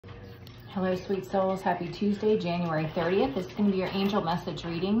Hello, sweet souls. Happy Tuesday, January 30th. This is going to be your angel message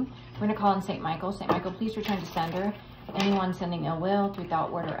reading. We're going to call on St. Michael. St. Michael, please return to sender. Anyone sending ill will through thought,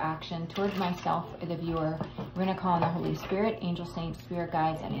 word, or action towards myself or the viewer. We're going to call on the Holy Spirit, angel, saints, spirit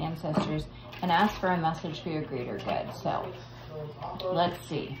guides, and ancestors, and ask for a message for your greater good. So, let's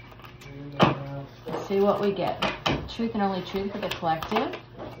see. Let's see what we get. Truth and only truth for the collective.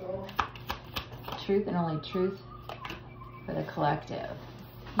 Truth and only truth for the collective.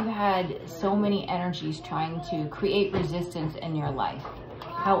 You've had so many energies trying to create resistance in your life.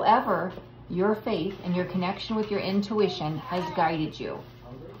 However, your faith and your connection with your intuition has guided you.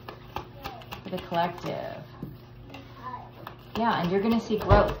 For the collective. Yeah, and you're going to see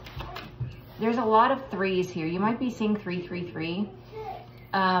growth. There's a lot of threes here. You might be seeing 333.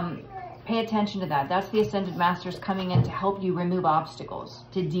 Pay attention to that. That's the Ascended Masters coming in to help you remove obstacles,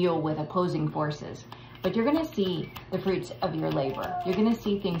 to deal with opposing forces. But you're going to see the fruits of your labor. You're going to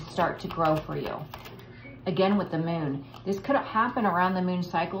see things start to grow for you. Again, with the moon. This could happen around the moon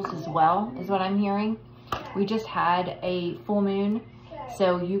cycles as well, is what I'm hearing. We just had a full moon,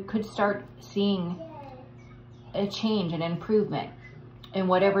 so you could start seeing a change, an improvement in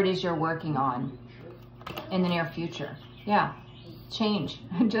whatever it is you're working on in the near future. Yeah, change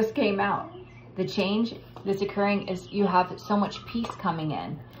just came out. The change that's occurring is you have so much peace coming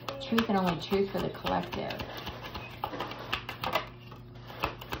in. Truth and only truth for the collective.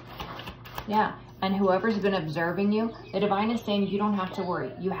 Yeah, and whoever's been observing you, the divine is saying you don't have to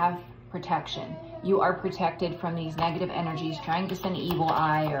worry. You have protection. You are protected from these negative energies trying to send evil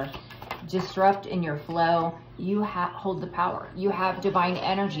eye or disrupt in your flow. You hold the power. You have divine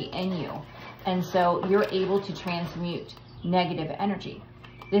energy in you. And so you're able to transmute negative energy.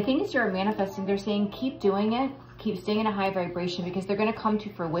 The things you're manifesting, they're saying keep doing it. Keep staying in a high vibration because they're going to come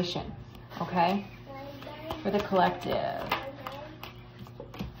to fruition. Okay? For the collective.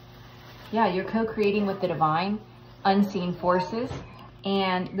 Yeah, you're co-creating with the divine, unseen forces.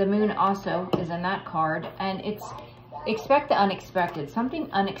 And the moon also is in that card. And it's expect the unexpected. Something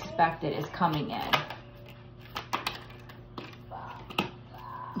unexpected is coming in.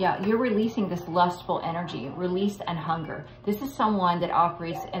 Yeah, you're releasing this lustful energy, release and hunger. This is someone that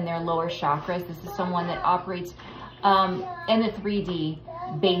operates in their lower chakras. This is someone that operates in the 3D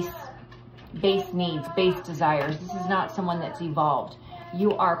base needs, base desires. This is not someone that's evolved.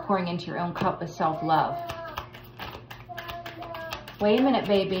 You are pouring into your own cup of self-love. Wait a minute,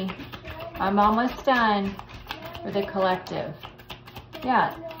 baby. I'm almost done. For the collective.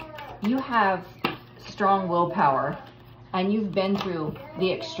 Yeah, you have strong willpower. And you've been through the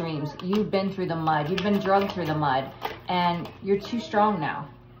extremes. You've been through the mud. You've been drugged through the mud. And you're too strong now.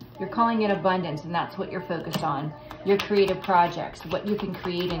 You're calling in abundance, and that's what you're focused on. Your creative projects, what you can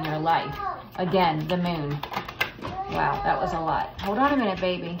create in your life. Again, the moon. Wow, that was a lot. Hold on a minute,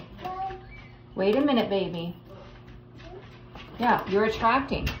 baby. Wait a minute, baby. Yeah, you're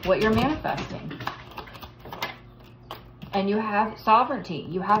attracting what you're manifesting. And you have sovereignty.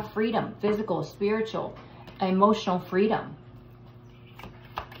 You have freedom, physical, spiritual, emotional freedom.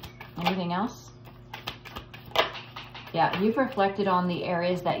 Anything else? Yeah, you've reflected on the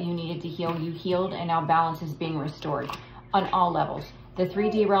areas that you needed to heal. You healed, and now balance is being restored on all levels. The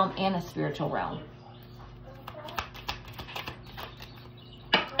 3D realm and the spiritual realm.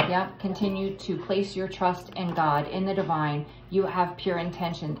 Yeah, continue to place your trust in God, in the divine. You have pure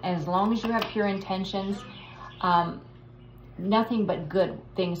intention. As long as you have pure intentions, nothing but good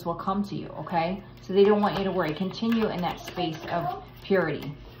things will come to you, okay? So they don't want you to worry. Continue in that space of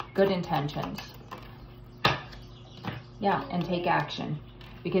purity, good intentions. Yeah, and take action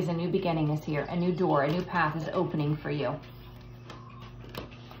because a new beginning is here. A new door, a new path is opening for you.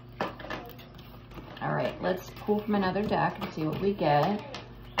 All right, let's pull from another deck and see what we get.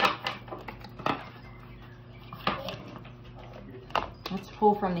 Let's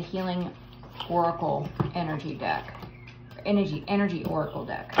pull from the Healing Oracle Energy deck. Energy Oracle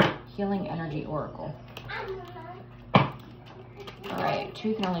deck. Healing Energy Oracle. All right,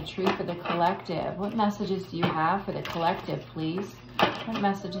 truth and only truth for the collective. What messages do you have for the collective, please? What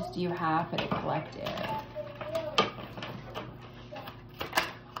messages do you have for the collective?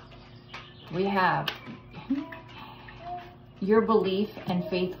 We have your belief and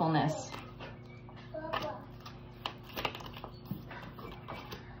faithfulness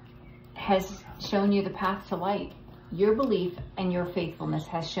has shown you the path to light. Your belief and your faithfulness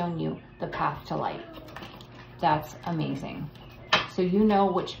has shown you the path to light. That's amazing. So you know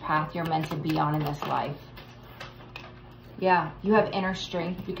which path you're meant to be on in this life. Yeah, you have inner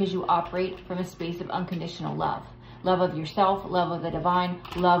strength because you operate from a space of unconditional love. Love of yourself, love of the divine,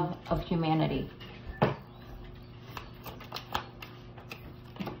 love of humanity.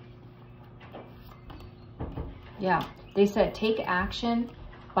 Yeah, they said take action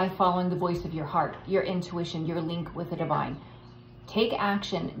by following the voice of your heart, your intuition, your link with the divine. Take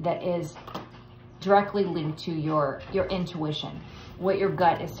action that is directly linked to your intuition, what your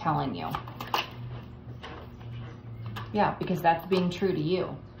gut is telling you. Yeah, because that's being true to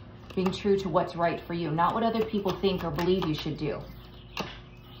you, being true to what's right for you, not what other people think or believe you should do.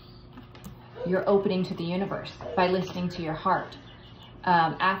 You're opening to the universe by listening to your heart.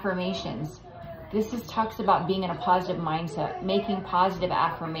 Affirmations. This talks about being in a positive mindset, making positive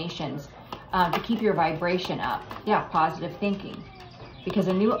affirmations to keep your vibration up. Yeah, positive thinking. Because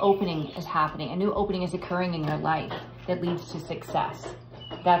a new opening is happening. A new opening is occurring in your life that leads to success.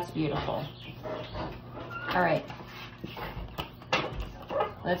 That's beautiful. All right.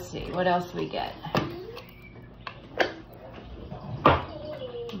 Let's see. What else we get?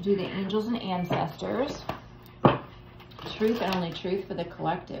 We'll do the angels and ancestors. Truth and only truth for the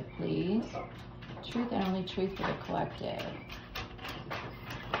collective, please. Truth and only truth for the collective.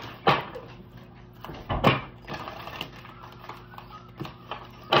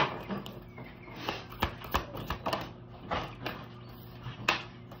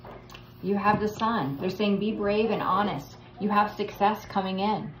 You have the sun. They're saying be brave and honest. You have success coming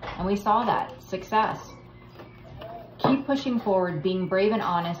in. And we saw that. Success. Keep pushing forward, being brave and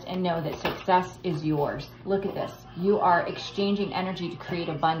honest, and know that success is yours. Look at this. You are exchanging energy to create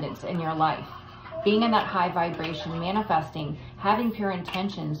abundance in your life. Being in that high vibration, manifesting, having pure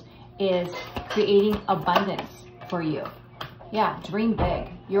intentions is creating abundance for you. Yeah, dream big.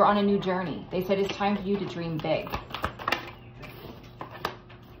 You're on a new journey. They said it's time for you to dream big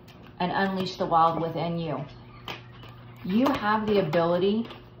and unleash the wild within you. You have the ability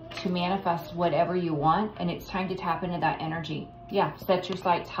to manifest whatever you want, and it's time to tap into that energy. Yeah, set your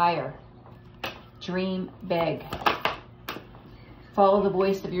sights higher. Dream big. Follow the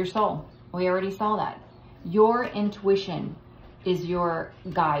voice of your soul. We already saw that. Your intuition is your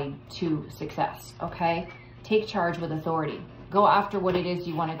guide to success, okay? Take charge with authority. Go after what it is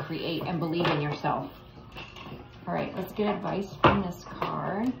you want to create and believe in yourself. All right, let's get advice from this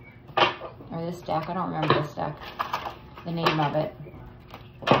card. Or this deck. I don't remember this deck. The name of it.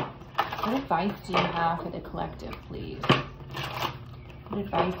 What advice do you have for the collective, please? What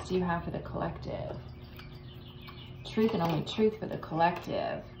advice do you have for the collective? Truth and only truth for the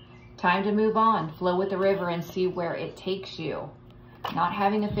collective. Time to move on. Flow with the river and see where it takes you. Not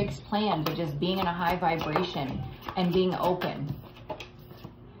having a fixed plan, but just being in a high vibration and being open.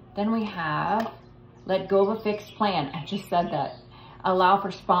 Then we have let go of a fixed plan. I just said that. Allow for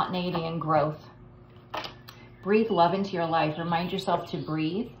spontaneity and growth. Breathe love into your life. Remind yourself to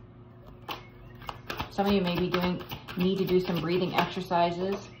breathe. Some of you may be need to do some breathing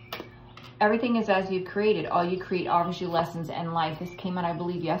exercises. Everything is as you've created. All you create offers you lessons in life. This came out, I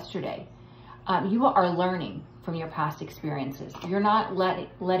believe, yesterday. You are learning from your past experiences. You're not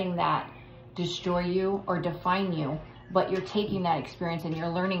letting that destroy you or define you, but you're taking that experience and you're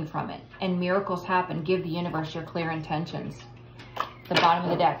learning from it. And miracles happen. Give the universe your clear intentions. The bottom of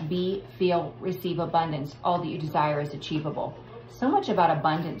the deck, be, feel, receive abundance. All that you desire is achievable. So much about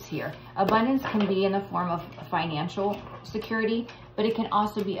abundance here. Abundance can be in the form of financial security, but it can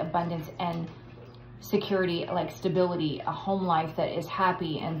also be abundance and security, like stability, a home life that is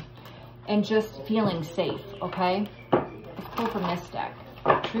happy and just feeling safe, okay? Let's pull from this deck.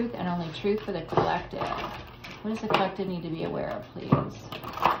 Truth and only truth for the collective. What does the collective need to be aware of, please?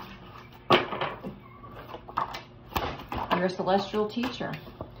 You're a celestial teacher.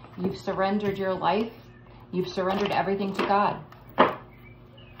 You've surrendered your life. You've surrendered everything to God.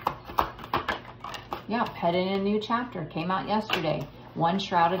 Yeah, heading in a new chapter. Came out yesterday. One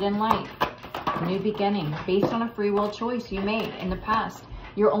shrouded in light. New beginning. Based on a free will choice you made in the past.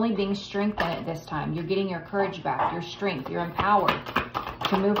 You're only being strengthened at this time. You're getting your courage back, your strength. You're empowered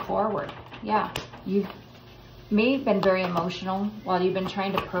to move forward. Yeah, you've may have been very emotional while you've been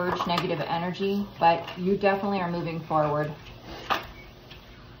trying to purge negative energy, but you definitely are moving forward.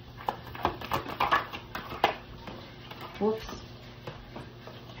 Whoops.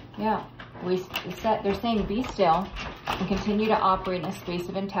 Yeah, they're saying be still and continue to operate in a space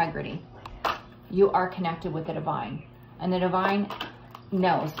of integrity. You are connected with the divine, and the divine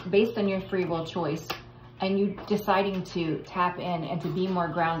knows, based on your free will choice, and you deciding to tap in and to be more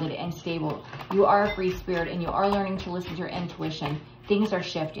grounded and stable. You are a free spirit and you are learning to listen to your intuition. Things are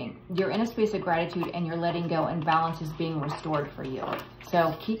shifting. You're in a space of gratitude and you're letting go, and balance is being restored for you.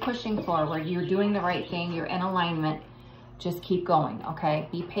 So keep pushing forward. You're doing the right thing. You're in alignment. Just keep going, okay?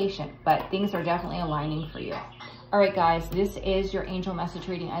 Be patient, but things are definitely aligning for you. All right, guys, this is your angel message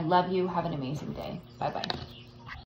reading. I love you. Have an amazing day. Bye-bye.